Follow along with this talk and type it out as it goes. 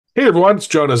Hey everyone, it's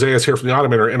Joan Isaias here from the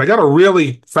Automator, and I got a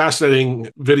really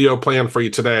fascinating video planned for you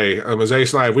today.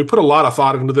 Isaias and we put a lot of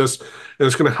thought into this, and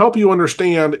it's going to help you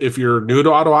understand if you're new to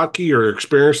AutoHotkey or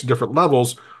experienced at different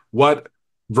levels, what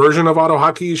version of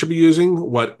AutoHotkey you should be using,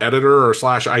 what editor or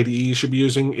slash IDE you should be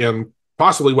using, and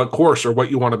possibly what course or what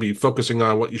you want to be focusing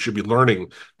on, what you should be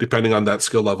learning, depending on that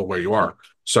skill level where you are.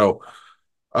 So,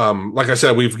 like I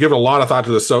said, we've given a lot of thought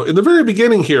to this. So, in the very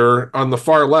beginning here on the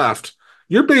far left,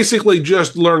 you're basically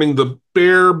just learning the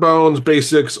bare bones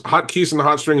basics. Hotkeys and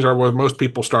hotstrings are where most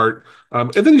people start,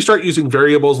 and then you start using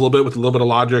variables a little bit with a little bit of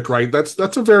logic, right? That's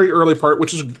a very early part,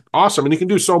 which is awesome, and you can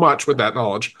do so much with that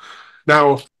knowledge.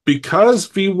 Now, because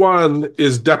V1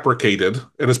 is deprecated,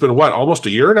 and it's been what, almost a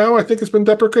year now? I think it's been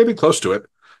deprecated, close to it.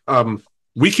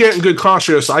 We can't, in good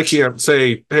conscience, I can't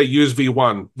say, hey, use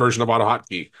V1 version of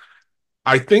AutoHotkey.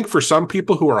 I think for some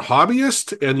people who are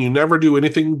hobbyists and you never do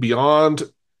anything beyond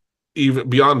even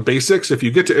beyond basics, if you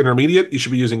get to intermediate, you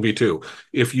should be using V2.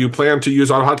 If you plan to use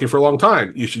AutoHotkey for a long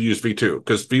time, you should use V2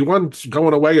 because V1's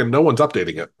going away and no one's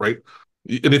updating it, right?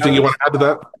 Anything At you want least, to add to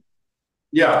that?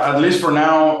 yeah, at least for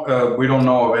now, we don't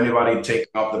know of anybody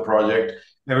taking up the project.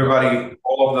 Everybody,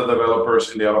 all of the developers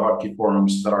in the AutoHotkey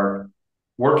forums that are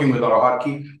working with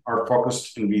AutoHotkey are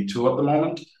focused in V2 at the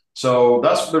moment. So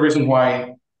that's the reason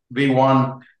why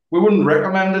V1, we wouldn't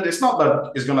recommend it. It's not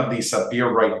that it's going to disappear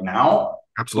right now,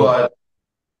 Absolutely. but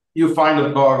you find a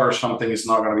bug or something, it's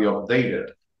not going to be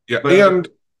updated. Yeah. But And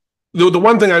the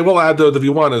one thing I will add to the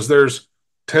V1 is there's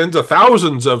tens of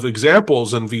thousands of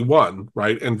examples in V1,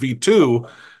 right? And V2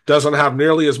 doesn't have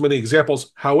nearly as many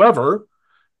examples. However,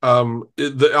 all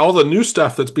the new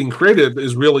stuff that's being created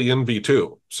is really in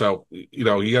V2. So, you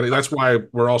got that's why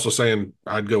we're also saying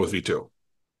I'd go with V2.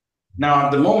 Now,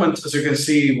 at the moment, as you can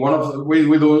see,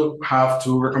 we do have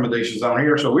two recommendations down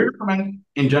here. So we recommend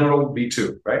in general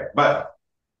V2, right? But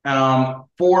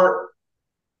for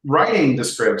writing the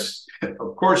scripts,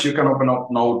 of course, you can open up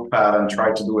Notepad and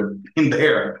try to do it in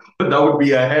there, but that would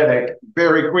be a headache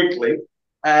very quickly.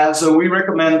 And so we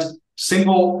recommend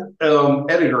simple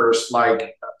editors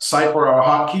like Site for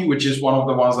Our Hotkey, which is one of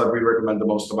the ones that we recommend the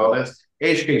most about this.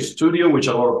 AHK Studio, which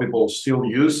a lot of people still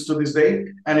use to this day,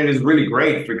 and it is really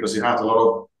great because it has a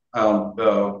lot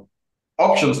of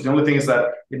options. The only thing is that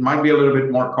it might be a little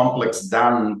bit more complex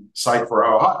than Site for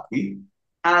Our Hotkey,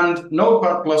 and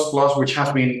Notepad++, which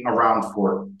has been around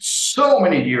for so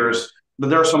many years,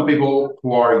 but there are some people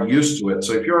who are used to it.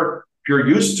 So if you're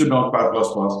used to Notepad++,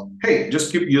 hey,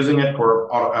 just keep using it for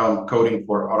coding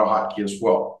for AutoHotkey as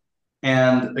well.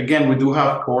 And again, we do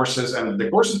have courses, and the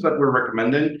courses that we're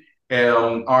recommending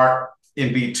are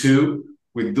in V2.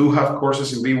 We do have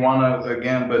courses in V1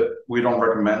 again, but we don't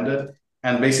recommend it.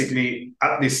 And basically,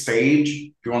 at this stage,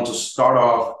 if you want to start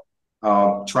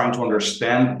off trying to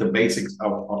understand the basics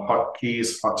of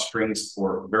hotkeys, hot strings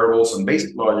for variables and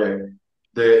basic logic,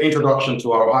 the introduction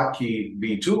to our AutoHotkey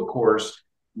V2 course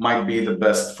might be the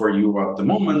best for you at the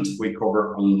moment. We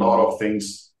cover a lot of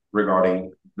things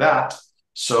regarding that.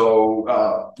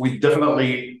 So we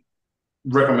definitely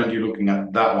recommend you looking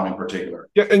at that one in particular.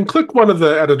 Yeah, and click one of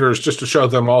the editors just to show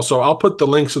them also. I'll put the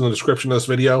links in the description of this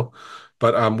video,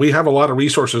 but we have a lot of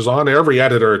resources on every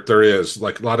editor there is,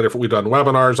 like a lot of different, we've done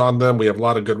webinars on them. We have a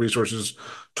lot of good resources,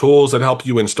 tools that help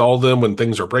you install them when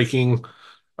things are breaking.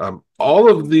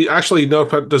 All of the, actually,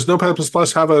 Notepad, does Notepad++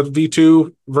 have a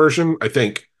V2 version? I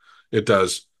think it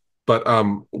does. But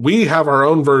we have our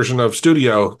own version of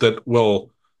Studio that will,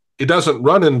 it doesn't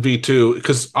run in V2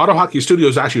 because AutoHotkey Studio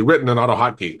is actually written in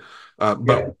AutoHotkey. But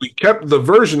Yeah. we kept the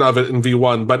version of it in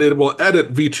V1, but it will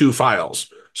edit V2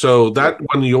 files. So that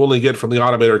one you only get from the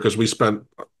Automator because we spent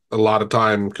a lot of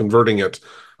time converting it.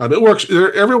 It works.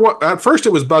 Everyone at first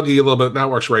it was buggy a little bit. Now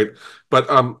it works great. But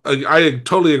I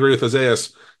totally agree with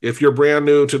Isaias. If you're brand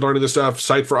new to learning this stuff,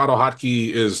 Site for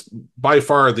AutoHotkey is by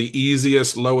far the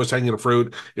easiest, lowest hanging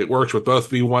fruit. It works with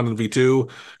both V1 and V2.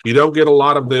 You don't get a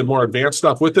lot of the more advanced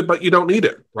stuff with it, but you don't need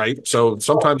it, right? So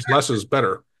sometimes less is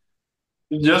better.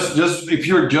 Just if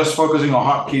you're just focusing on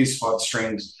hotkeys, hot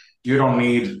strings, you don't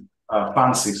need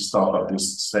fancy stuff at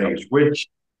this stage. Which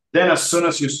then, as soon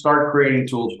as you start creating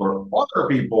tools for other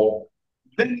people,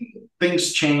 then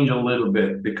things change a little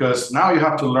bit because now you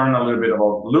have to learn a little bit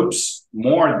about loops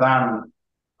more than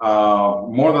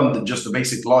just the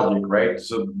basic logic, right?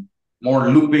 So more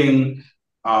looping,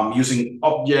 using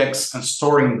objects and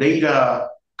storing data,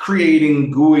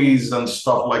 creating GUIs and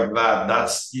stuff like that.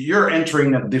 That's you're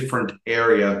entering a different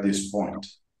area at this point.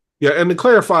 Yeah, and to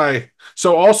clarify,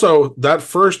 so also that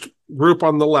first group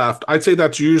on the left, I'd say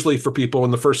that's usually for people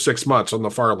in the first 6 months on the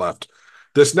far left.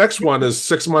 This next one is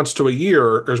 6 months to a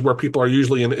year, is where people are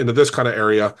usually into this kind of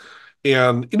area.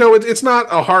 And, it's not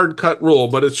a hard cut rule,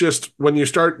 but it's just when you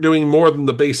start doing more than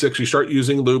the basics, you start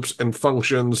using loops and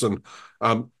functions, and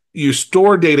you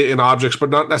store data in objects, but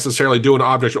not necessarily doing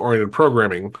object-oriented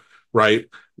programming, right?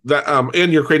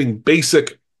 And you're creating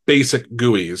basic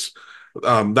GUIs.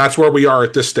 That's where we are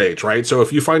at this stage, right? So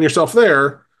if you find yourself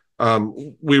there,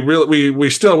 we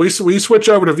switch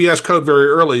over to VS Code very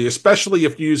early, especially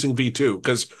if you're using V2,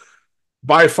 because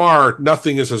by far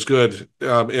nothing is as good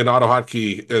in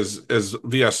AutoHotkey as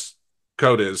VS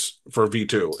Code is for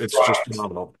V2. It's just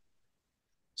phenomenal.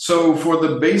 So for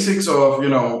the basics of,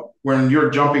 when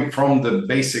you're jumping from the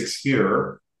basics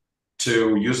here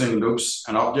to using loops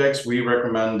and objects, we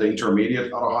recommend the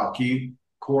intermediate AutoHotkey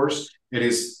course. It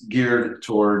is geared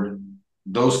toward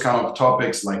those kind of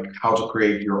topics, like how to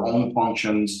create your own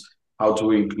functions, how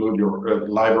to include your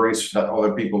libraries that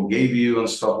other people gave you and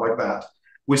stuff like that.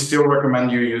 We still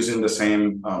recommend you using the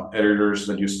same editors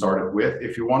that you started with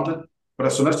if you wanted. But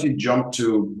as soon as you jump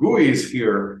to GUIs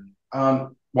here,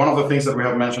 one of the things that we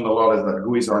have mentioned a lot is that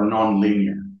GUIs are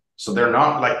non-linear. So they're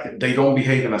not like, they don't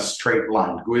behave in a straight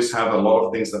line. GUIs have a lot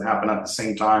of things that happen at the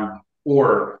same time,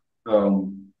 or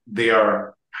they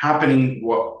are happening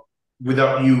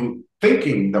without you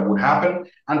thinking that would happen.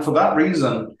 And for that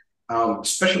reason,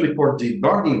 especially for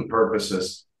debugging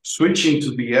purposes, switching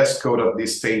to VS Code at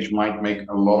this stage might make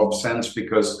a lot of sense,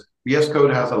 because VS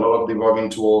Code has a lot of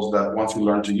debugging tools that once you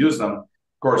learn to use them, of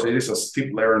course, it is a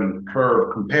steep learning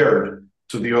curve compared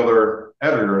to the other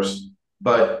editors.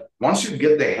 But once you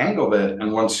get the hang of it,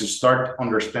 and once you start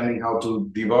understanding how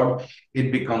to debug,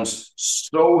 it becomes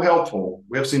so helpful.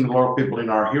 We have seen a lot of people in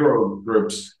our hero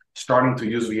groups starting to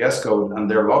use VS Code, and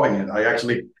they're loving it.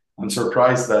 I'm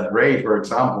surprised that Ray, for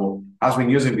example, has been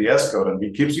using VS Code, and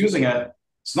he keeps using it.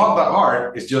 It's not that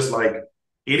hard. It's just like,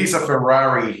 it is a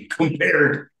Ferrari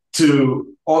compared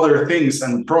to other things,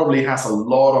 and probably has a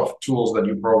lot of tools that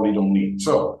you probably don't need.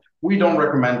 So we don't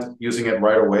recommend using it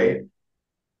right away.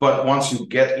 But once you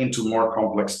get into more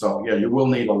complex stuff, yeah, you will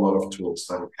need a lot of tools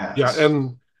that it has. Yeah,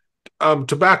 and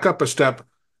to back up a step,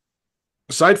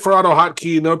 Site for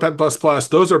AutoHotkey, Notepad++,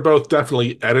 those are both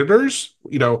definitely editors.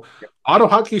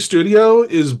 AutoHotkey Studio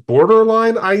is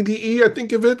borderline IDE, I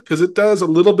think of it, because it does a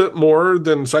little bit more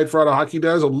than Site for AutoHotkey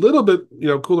does, a little bit,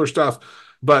 cooler stuff.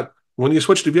 But when you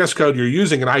switch to VS Code, you're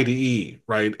using an IDE,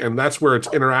 right? And that's where it's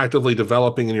interactively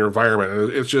developing in your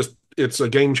environment. It's a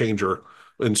game changer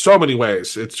in so many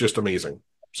ways. It's just amazing.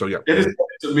 So, yeah. It is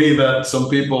to me that some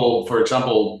people, for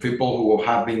example, people who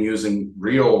have been using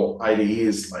real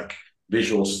IDEs like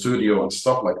Visual Studio and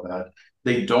stuff like that,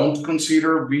 they don't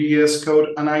consider VS Code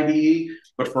an IDE.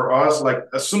 But for us, like,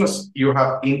 as soon as you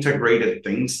have integrated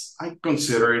things, I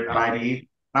consider it an IDE.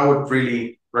 I would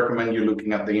really recommend you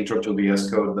looking at the intro to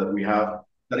VS Code that we have,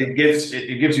 that it gives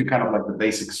you kind of like the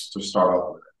basics to start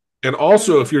off with. And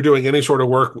also, if you're doing any sort of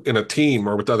work in a team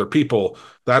or with other people,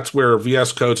 that's where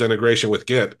VS Code's integration with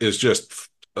Git is just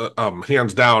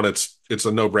hands down. It's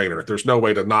a no-brainer. There's no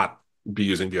way to not be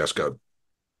using VS Code.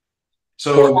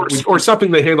 So or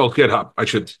something they handle GitHub, I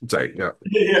should say. Yeah.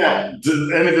 Yeah.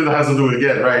 Anything that has to do with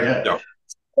Git, right? Yeah.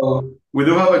 So we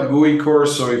do have a GUI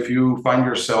course. So if you find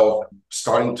yourself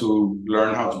starting to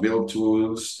learn how to build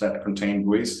tools that contain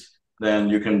GUIs, then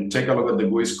you can take a look at the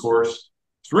GUIs course.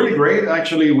 It's really great.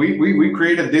 Actually, we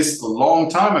created this a long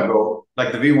time ago,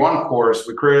 like the V1 course.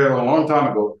 We created it a long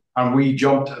time ago, and we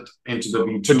jumped into the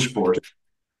V2 course.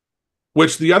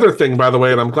 Which the other thing, by the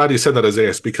way, and I'm glad you said that,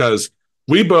 Isaias, because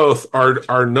we both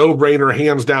are no-brainer,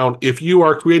 hands down. If you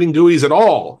are creating GUIs at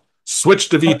all, switch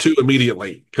to V2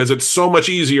 immediately, because it's so much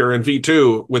easier in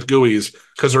V2 with GUIs,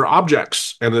 because they're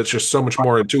objects, and it's just so much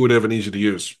more intuitive and easy to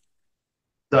use.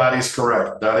 That is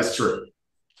correct. That is true.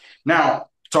 Now,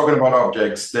 talking about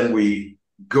objects, then we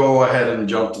go ahead and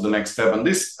jump to the next step. And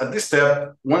at this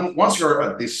step, once you're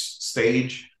at this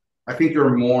stage, I think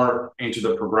you're more into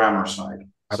the programmer side.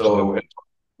 Absolutely.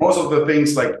 So most of the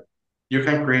things, like, you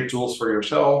can create tools for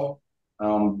yourself,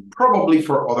 probably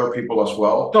for other people as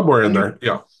well. Somewhere in there,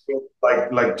 yeah.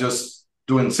 Like just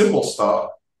doing simple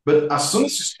stuff. But as soon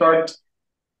as you start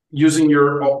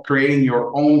creating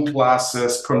your own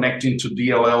classes, connecting to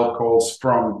DLL calls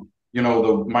from, the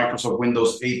Microsoft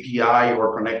Windows API,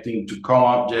 or connecting to COM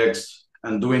objects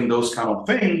and doing those kind of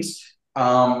things,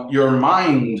 your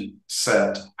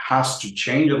mindset has to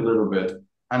change a little bit.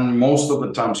 And most of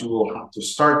the times you will have to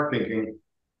start thinking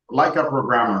like a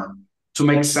programmer to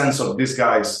make sense of these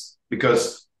guys,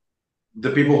 because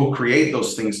the people who create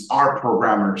those things are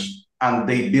programmers, and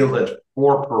they build it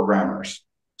for programmers.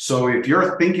 So if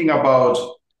you're thinking about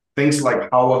things like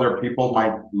how other people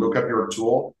might look at your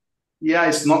tool, Yeah,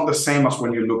 it's not the same as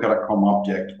when you look at a COM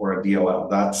object or a DLL.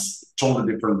 That's a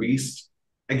totally different beast.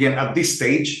 Again, at this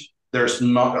stage, there's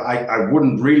not, I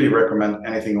wouldn't really recommend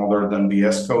anything other than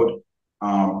VS Code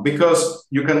because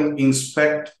you can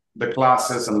inspect the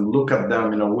classes and look at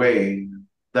them in a way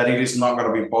that it is not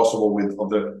going to be possible with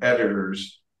other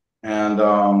editors.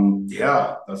 And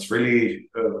yeah, that's really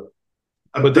a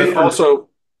But then different. also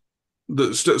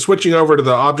switching over to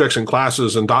the objects and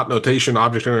classes and dot notation,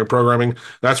 object-oriented programming,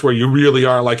 that's where you really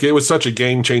are. Like it was such a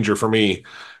game changer for me.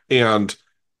 And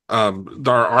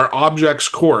our objects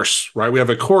course, right? We have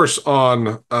a course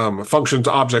on functions,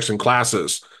 objects, and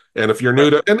classes. And if you're new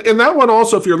to, and that one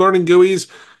also, if you're learning GUIs,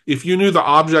 if you knew the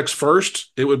objects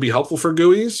first, it would be helpful for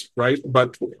GUIs, right?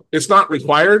 But it's not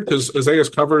required because Isaias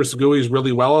covers GUIs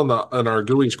really well in our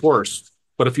GUIs course.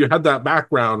 But if you had that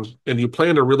background and you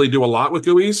plan to really do a lot with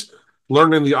GUIs,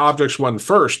 learning the objects one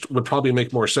first would probably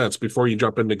make more sense before you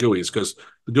jump into GUIs because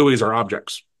the GUIs are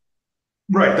objects.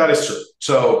 Right, that is true.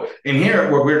 So in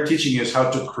here, what we're teaching is how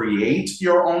to create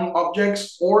your own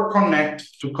objects or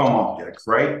connect to COM objects,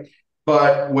 right?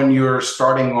 But when you're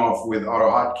starting off with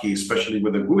AutoHotkey, especially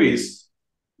with the GUIs,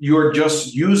 you're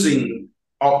just using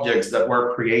objects that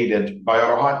were created by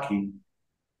AutoHotkey.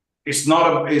 It's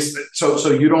not a, it's,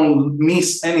 so you don't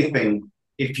miss anything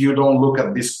if you don't look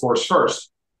at this course first.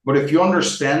 But if you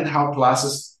understand how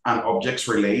classes and objects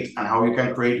relate and how you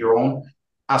can create your own,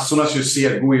 as soon as you see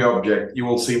a GUI object, you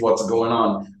will see what's going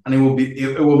on, and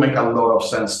it will make a lot of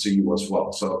sense to you as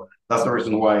well. So that's the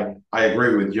reason why I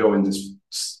agree with Joe in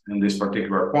this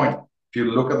particular point. If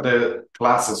you look at the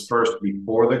classes first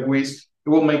before the GUIs, it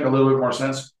will make a little bit more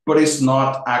sense, but it's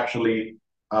not actually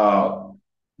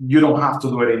you don't have to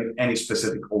do it in any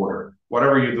specific order.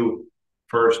 Whatever you do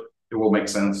first, it will make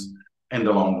sense in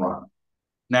the long run.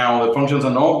 Now, the functions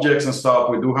and objects and stuff,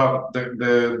 we do have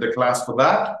the class for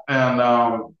that.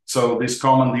 And so this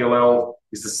common DLL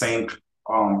is the same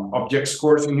objects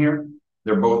course in here.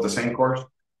 They're both the same course.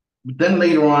 But then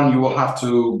later on, you will have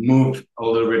to move a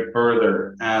little bit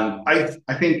further. And I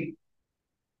think,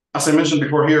 as I mentioned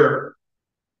before here,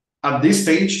 at this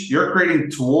stage, you're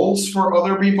creating tools for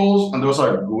other people, and those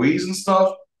are GUIs and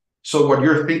stuff. So what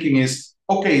you're thinking is,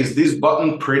 okay, is this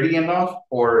button pretty enough?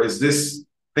 Or is this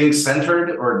thing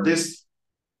centered or this?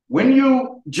 When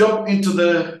you jump into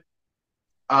the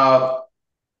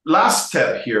last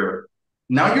step here,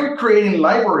 now you're creating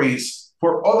libraries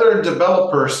for other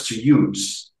developers to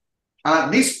use. And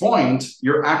at this point,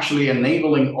 you're actually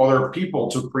enabling other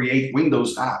people to create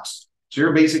Windows apps. So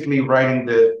you're basically writing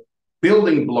the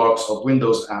building blocks of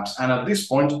Windows apps. And at this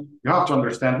point, you have to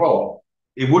understand, well,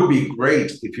 it would be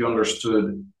great if you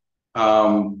understood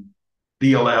DLLs,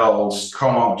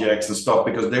 COM objects and stuff,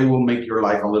 because they will make your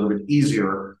life a little bit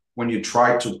easier when you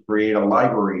try to create a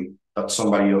library that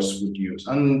somebody else would use.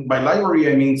 And by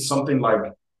library, I mean something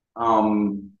like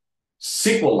SQLite.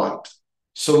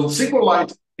 So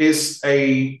SQLite is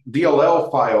a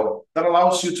DLL file that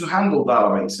allows you to handle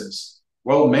databases.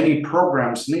 Well, many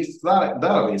programs need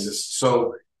databases.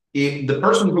 So if the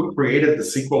person who created the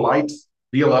SQLite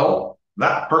DLL,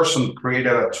 that person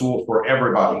created a tool for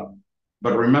everybody.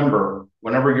 But remember,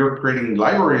 whenever you're creating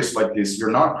libraries like this,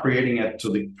 you're not creating it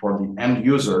for the end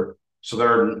user. So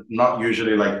they're not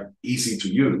usually like easy to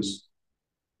use.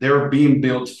 They're being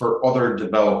built for other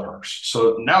developers.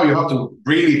 So now you have to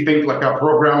really think like a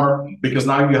programmer, because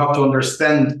now you have to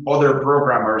understand other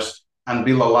programmers and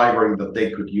build a library that they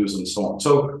could use and so on.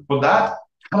 So for that,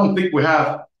 I don't think we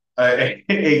have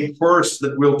a course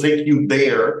that will take you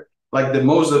there. Like the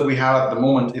most that we have at the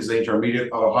moment is the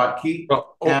intermediate AutoHotkey.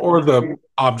 Or the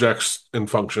objects and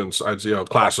functions, I'd say,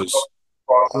 classes.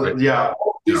 Right? Yeah,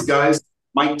 these guys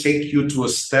might take you to a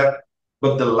step,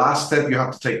 but the last step you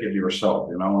have to take it yourself.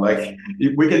 You know, like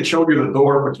we can show you the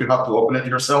door, but you have to open it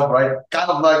yourself, right? Kind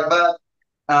of like that.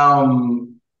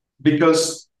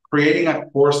 Because creating a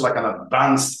course like an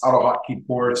advanced AutoHotkey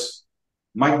course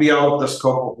might be out of the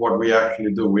scope of what we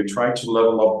actually do. We try to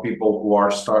level up people who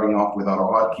are starting off with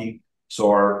AutoHotkey. So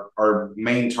our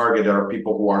main target are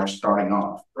people who are starting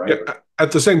off, right? Yeah.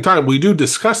 At the same time, we do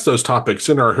discuss those topics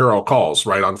in our hero calls,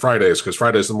 right, on Fridays, because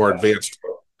Fridays are the more advanced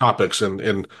topics.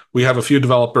 And we have a few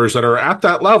developers that are at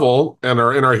that level and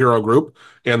are in our hero group,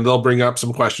 and they'll bring up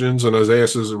some questions, and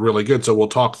Isaias is really good, so we'll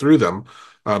talk through them.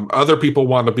 Other people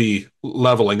want to be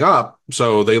leveling up,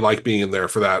 so they like being in there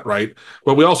for that, right?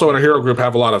 But we also in our hero group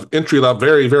have a lot of entry level,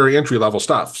 very, very entry level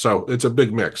stuff. So it's a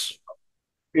big mix.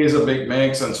 Is a big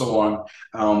mix and so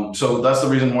on. So that's the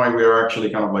reason why we are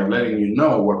actually kind of like letting you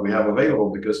know what we have available,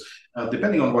 because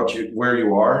depending on where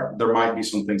you are, there might be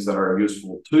some things that are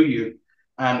useful to you.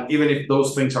 And even if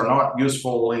those things are not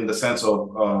useful in the sense of,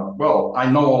 well, I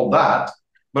know all that,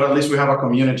 but at least we have a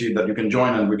community that you can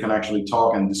join and we can actually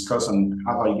talk and discuss and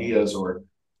have ideas or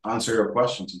answer your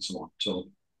questions and so on. So,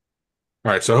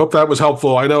 All right, so I hope that was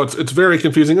helpful. I know it's very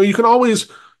confusing. You can always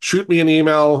shoot me an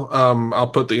email. I'll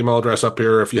put the email address up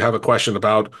here if you have a question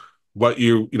about what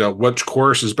which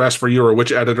course is best for you or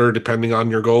which editor, depending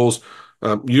on your goals.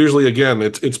 Usually, again,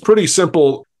 it's pretty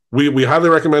simple. We highly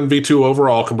recommend V2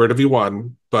 overall compared to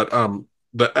V1, but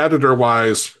the editor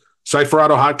wise, Cite for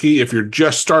AutoHotkey, if you're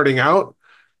just starting out,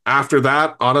 after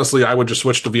that, honestly, I would just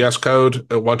switch to VS Code.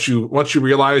 Once you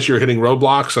realize you're hitting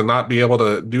roadblocks and not be able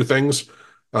to do things,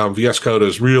 VS Code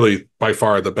is really by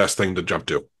far the best thing to jump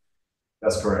to.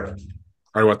 that's correct.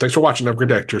 All right, well, thanks for watching. Have a good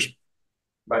day. Cheers.